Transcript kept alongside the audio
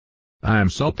I am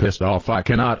so pissed off I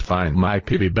cannot find my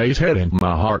PV bass head in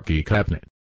my hotkey cabinet.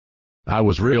 I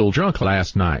was real drunk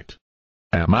last night.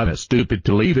 Am I that stupid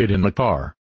to leave it in the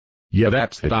car? Yeah,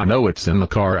 that's it. I know it's in the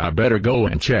car. I better go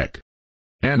and check.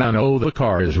 And I know the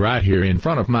car is right here in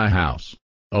front of my house.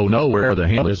 Oh no, where the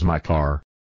hell is my car?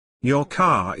 Your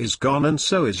car is gone and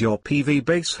so is your PV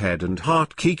bass head and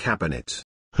hotkey cabinet.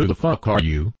 Who the fuck are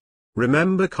you?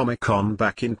 Remember Comic-Con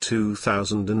back in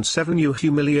 2007? You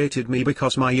humiliated me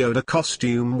because my Yoda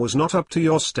costume was not up to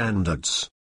your standards.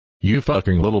 You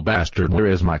fucking little bastard, where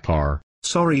is my car?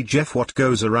 Sorry Jeff, what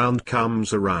goes around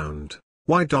comes around.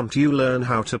 Why don't you learn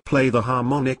how to play the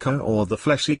harmonica or the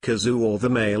fleshy kazoo or the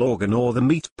male organ or the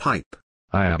meat pipe?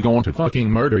 I am going to fucking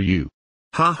murder you.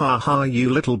 Ha ha ha, you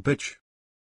little bitch.